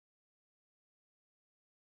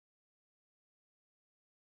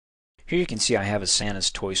Here you can see I have a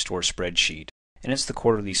Santa's Toy Store spreadsheet, and it's the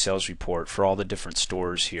quarterly sales report for all the different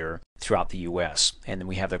stores here throughout the US. And then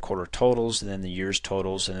we have the quarter totals, and then the year's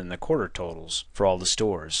totals, and then the quarter totals for all the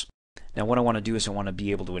stores. Now what I want to do is I want to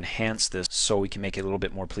be able to enhance this so we can make it a little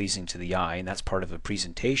bit more pleasing to the eye, and that's part of a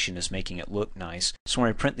presentation, is making it look nice. So when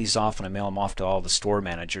I print these off and I mail them off to all the store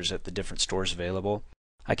managers at the different stores available,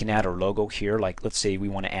 I can add our logo here. Like let's say we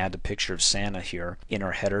want to add a picture of Santa here in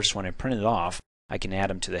our header, so when I print it off I can add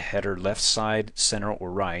them to the header left side, center,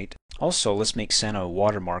 or right. Also, let's make Santa a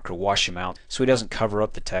watermark or wash him out so he doesn't cover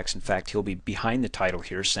up the text. In fact, he'll be behind the title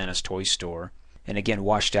here, Santa's Toy Store. And again,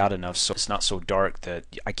 washed out enough so it's not so dark that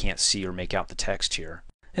I can't see or make out the text here.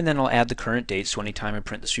 And then I'll add the current date, so anytime I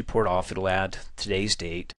print this report off it'll add today's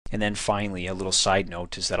date. And then finally, a little side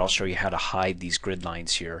note is that I'll show you how to hide these grid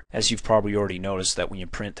lines here. As you've probably already noticed, that when you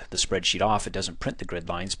print the spreadsheet off it doesn't print the grid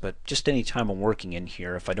lines, but just anytime I'm working in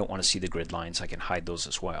here, if I don't want to see the grid lines, I can hide those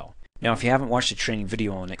as well. Now if you haven't watched a training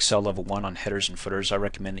video on Excel Level 1 on headers and footers, I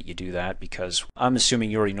recommend that you do that, because I'm assuming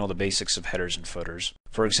you already know the basics of headers and footers.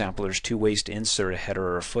 For example, there's two ways to insert a header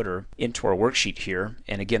or a footer into our worksheet here,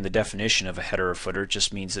 and again the definition of a header or footer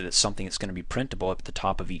just means that it's something that's going to be printable up at the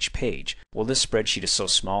top of each page. Well, this spreadsheet is so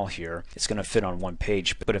small here, it's going to fit on one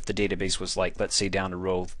page, but if the database was like, let's say down to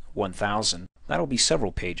row 1000, that'll be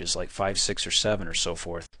several pages, like 5, 6, or 7 or so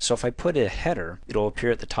forth. So if I put a header, it'll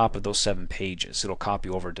appear at the top of those 7 pages. It'll copy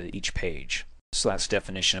over to each page. So that's the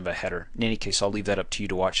definition of a header. In any case, I'll leave that up to you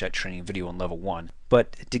to watch that training video in Level 1.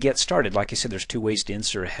 But to get started, like I said, there's two ways to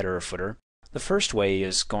insert a header or footer. The first way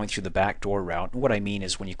is going through the backdoor route. And what I mean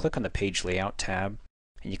is when you click on the Page Layout tab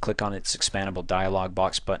and you click on its expandable dialog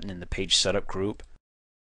box button in the Page Setup group,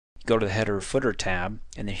 you go to the Header or Footer tab,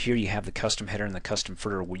 and then here you have the custom header and the custom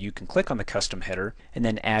footer, where you can click on the custom header and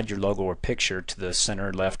then add your logo or picture to the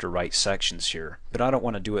center, left, or right sections here. But I don't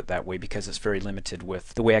want to do it that way because it's very limited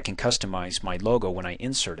with the way I can customize my logo when I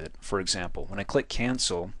insert it. For example, when I click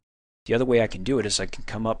Cancel, the other way I can do it is I can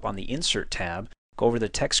come up on the Insert tab, go over the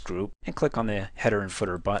text group, and click on the Header and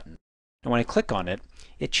Footer button. And when I click on it,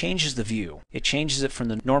 it changes the view. It changes it from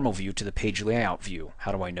the normal view to the page layout view.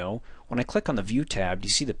 How do I know? When I click on the View tab, do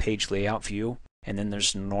you see the page layout view? And then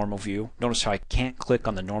there's the normal view. Notice how I can't click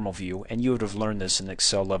on the normal view, and you would have learned this in the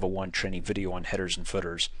Excel Level 1 training video on headers and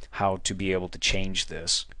footers, how to be able to change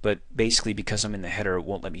this. But basically, because I'm in the header, it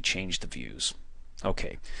won't let me change the views.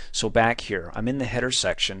 Okay, so back here, I'm in the header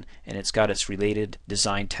section, and it's got its related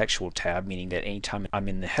design textual tab, meaning that anytime I'm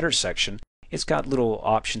in the header section, it's got little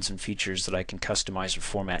options and features that I can customize or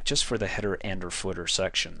format just for the header and or footer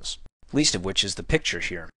sections. Least of which is the picture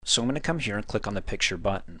here. So I'm going to come here and click on the picture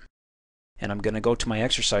button. And I'm going to go to my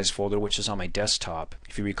exercise folder, which is on my desktop.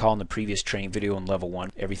 If you recall in the previous training video in Level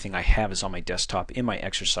 1, everything I have is on my desktop in my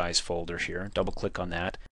exercise folder here. Double click on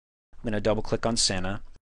that. I'm going to double click on Santa.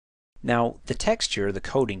 Now the texture, the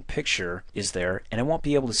coding picture is there, and I won't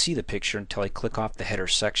be able to see the picture until I click off the header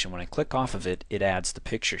section. When I click off of it, it adds the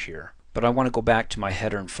picture here. But I want to go back to my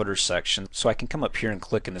header and footer section, so I can come up here and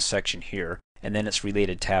click in the section here, and then its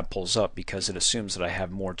related tab pulls up because it assumes that I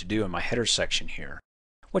have more to do in my header section here,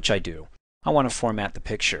 which I do. I want to format the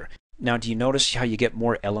picture. Now do you notice how you get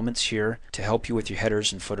more elements here to help you with your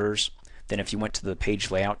headers and footers than if you went to the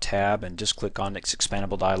Page Layout tab and just click on its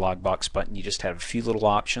expandable dialog box button? You just have a few little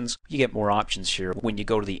options. You get more options here when you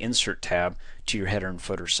go to the Insert tab to your header and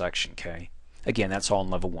footer section. Okay. Again, that's all in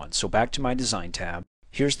Level 1. So back to my Design tab.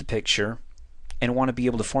 Here's the picture, and I want to be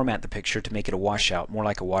able to format the picture to make it a washout, more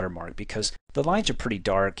like a watermark, because the lines are pretty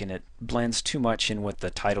dark and it blends too much in with the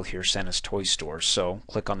title here, Santa's Toy Store. So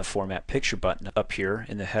click on the Format Picture button up here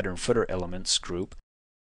in the Header and Footer Elements group.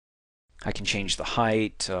 I can change the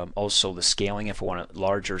height, also the scaling if I want it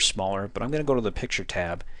larger or smaller, but I'm going to go to the Picture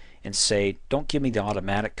tab and say, don't give me the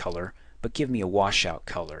automatic color, but give me a washout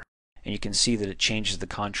color. And you can see that it changes the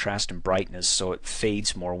contrast and brightness, so it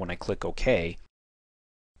fades more when I click OK.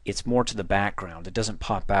 It's more to the background. It doesn't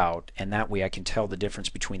pop out, and that way I can tell the difference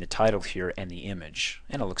between the title here and the image,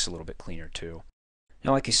 and it looks a little bit cleaner too.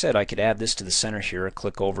 Now like I said, I could add this to the center here,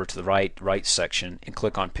 click over to the right section, and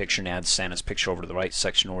click on Picture and add Santa's picture over to the right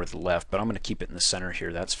section or to the left, but I'm going to keep it in the center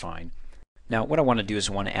here, that's fine. Now what I want to do is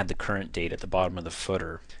I want to add the current date at the bottom of the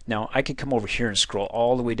footer. Now I could come over here and scroll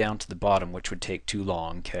all the way down to the bottom, which would take too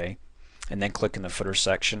long, okay? And then click in the footer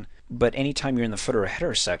section. But anytime you're in the footer or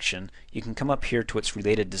header section, you can come up here to its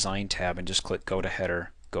related design tab and just click go to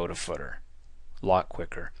header, go to footer. A lot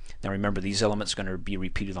quicker. Now remember, these elements are going to be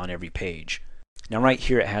repeated on every page. Now right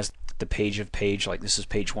here it has the page of page, like this is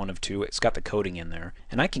page 1 of 2. It's got the coding in there.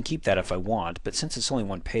 And I can keep that if I want, but since it's only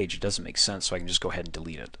one page it doesn't make sense, so I can just go ahead and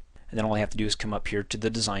delete it. And then all I have to do is come up here to the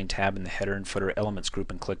design tab in the header and footer elements group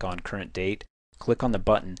and click on current date. click on the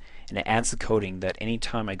button, and it adds the coding that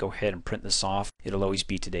anytime I go ahead and print this off, it'll always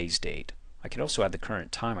be today's date. I could also add the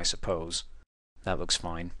current time, I suppose. That looks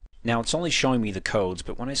fine. Now it's only showing me the codes,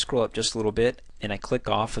 but when I scroll up just a little bit and I click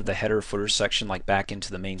off of the header footer section, like back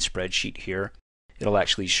into the main spreadsheet here, it'll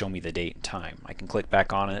actually show me the date and time. I can click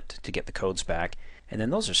back on it to get the codes back, and then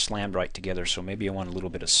those are slammed right together, so maybe I want a little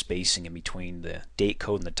bit of spacing in between the date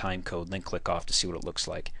code and the time code, and then click off to see what it looks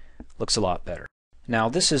like. Looks a lot better. Now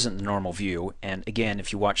this isn't the normal view, and again,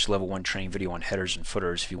 if you watch the level 1 training video on headers and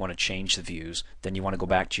footers, if you want to change the views, then you want to go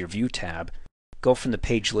back to your view tab, go from the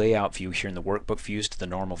page layout view here in the workbook views to the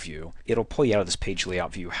normal view. It'll pull you out of this page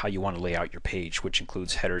layout view how you want to lay out your page, which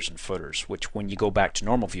includes headers and footers, which when you go back to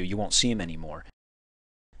normal view you won't see them anymore.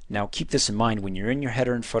 Now keep this in mind, when you're in your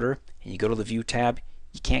header and footer and you go to the view tab,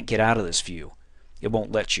 you can't get out of this view. It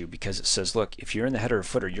won't let you because it says, look, if you're in the header or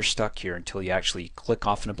footer, you're stuck here until you actually click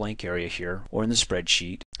off in a blank area here or in the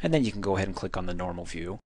spreadsheet, and then you can go ahead and click on the normal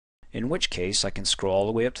view. In which case I can scroll all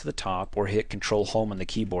the way up to the top or hit Control Home on the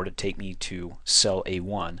keyboard to take me to cell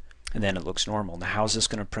A1, and then it looks normal. Now how is this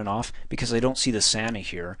going to print off? Because I don't see the Santa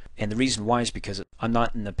here, and the reason why is because I'm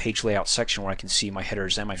not in the page layout section where I can see my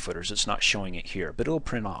headers and my footers. It's not showing it here, but it'll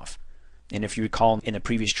print off. And if you recall in the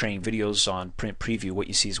previous training videos on print preview, what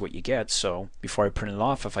you see is what you get. So before I print it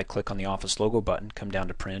off, if I click on the Office logo button, come down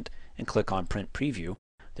to print and click on print preview,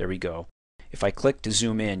 there we go. If I click to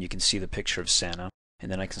zoom in, you can see the picture of Santa, and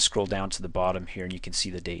then I can scroll down to the bottom here and you can see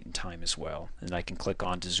the date and time as well. And I can click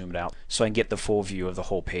on to zoom it out so I can get the full view of the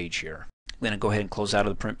whole page here. I'm going to go ahead and close out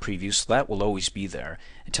of the print preview, so that will always be there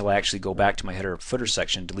until I actually go back to my header footer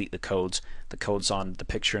section, delete the codes on the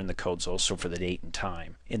picture, and the codes also for the date and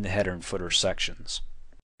time in the header and footer sections.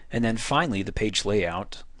 And then finally the page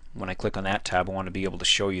layout. When I click on that tab, I want to be able to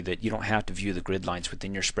show you that you don't have to view the grid lines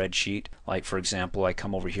within your spreadsheet. Like for example, I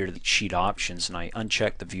come over here to the sheet options and I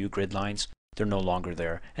uncheck the view grid lines. They're no longer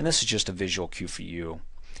there, and this is just a visual cue for you,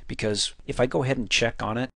 because if I go ahead and check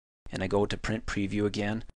on it and I go to print preview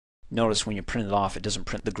again, notice when you print it off it doesn't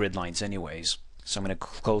print the grid lines anyways. So I'm going to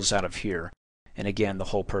close out of here, and again the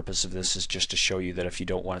whole purpose of this is just to show you that if you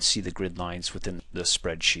don't want to see the grid lines within the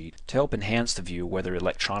spreadsheet, to help enhance the view, whether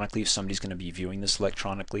electronically, if somebody's going to be viewing this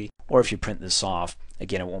electronically, or if you print this off,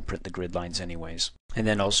 again it won't print the grid lines anyways. And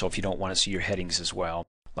then also if you don't want to see your headings as well,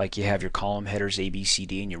 like you have your column headers A, B, C,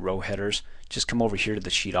 D, and your row headers, just come over here to the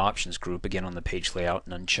sheet options group again on the page layout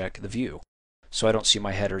and uncheck the view. So I don't see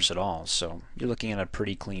my headers at all, so you're looking at a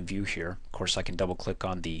pretty clean view here. Of course I can double click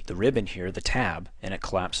on the ribbon here, the tab, and it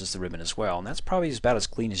collapses the ribbon as well, and that's probably about as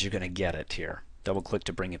clean as you're going to get it here. Double click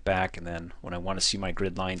to bring it back, and then when I want to see my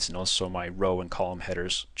grid lines and also my row and column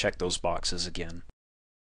headers, check those boxes again.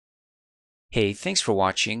 Hey, thanks for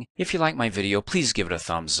watching. If you like my video, please give it a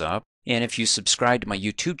thumbs up. And if you subscribe to my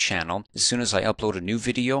YouTube channel, as soon as I upload a new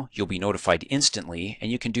video, you'll be notified instantly,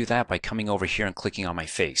 and you can do that by coming over here and clicking on my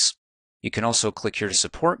face. You can also click here to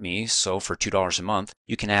support me, so for $2 a month,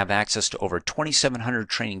 you can have access to over 2,700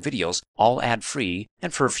 training videos, all ad-free,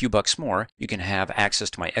 and for a few bucks more, you can have access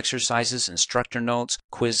to my exercises, instructor notes,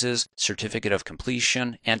 quizzes, certificate of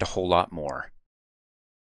completion, and a whole lot more.